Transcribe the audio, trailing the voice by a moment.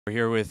We're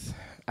here with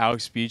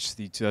Alex Beach,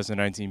 the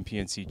 2019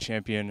 PNC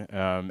champion.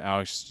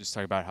 Alex, just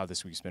talk about how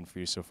this week's been for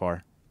you so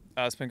far.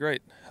 It's been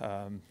great.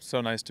 So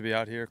nice to be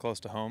out here close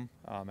to home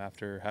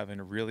after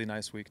having a really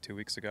nice week 2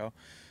 weeks ago,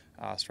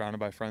 surrounded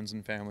by friends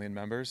and family and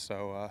members.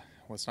 So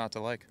what's not to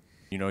like?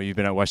 You know, you've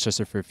been at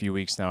Westchester for a few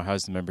weeks now.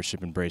 How's the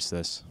membership embraced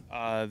this?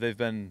 They've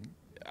been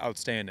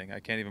outstanding. I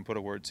can't even put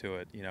a word to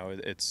it. You know,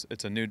 it's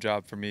a new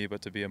job for me,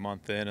 but to be a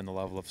month in and the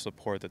level of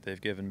support that they've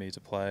given me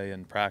to play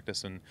and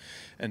practice and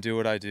do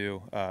what I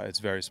do, it's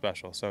very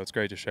special. So it's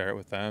great to share it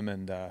with them.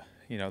 And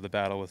you know, the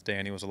battle with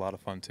Danny was a lot of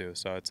fun too.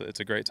 So it's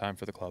a great time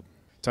for the club.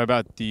 Talk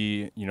about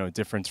the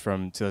difference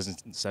from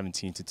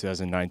 2017 to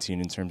 2019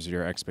 in terms of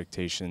your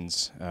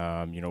expectations.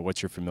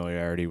 What's your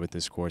familiarity with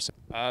this course?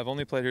 I've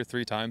only played here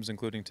 3 times,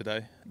 including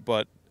today,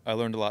 but I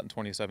learned a lot in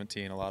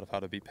 2017, a lot of how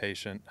to be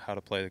patient, how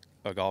to play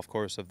a golf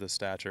course of this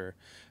stature,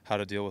 how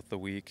to deal with the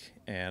week,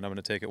 and I'm going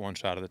to take it one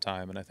shot at a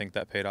time, and I think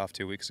that paid off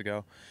 2 weeks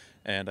ago,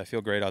 and I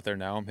feel great out there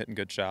now. I'm hitting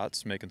good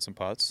shots, making some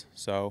putts,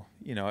 so,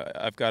 you know,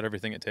 I've got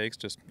everything it takes,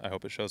 just I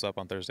hope it shows up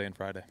on Thursday and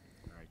Friday.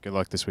 All right, good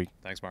luck this week.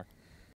 Thanks, Mark.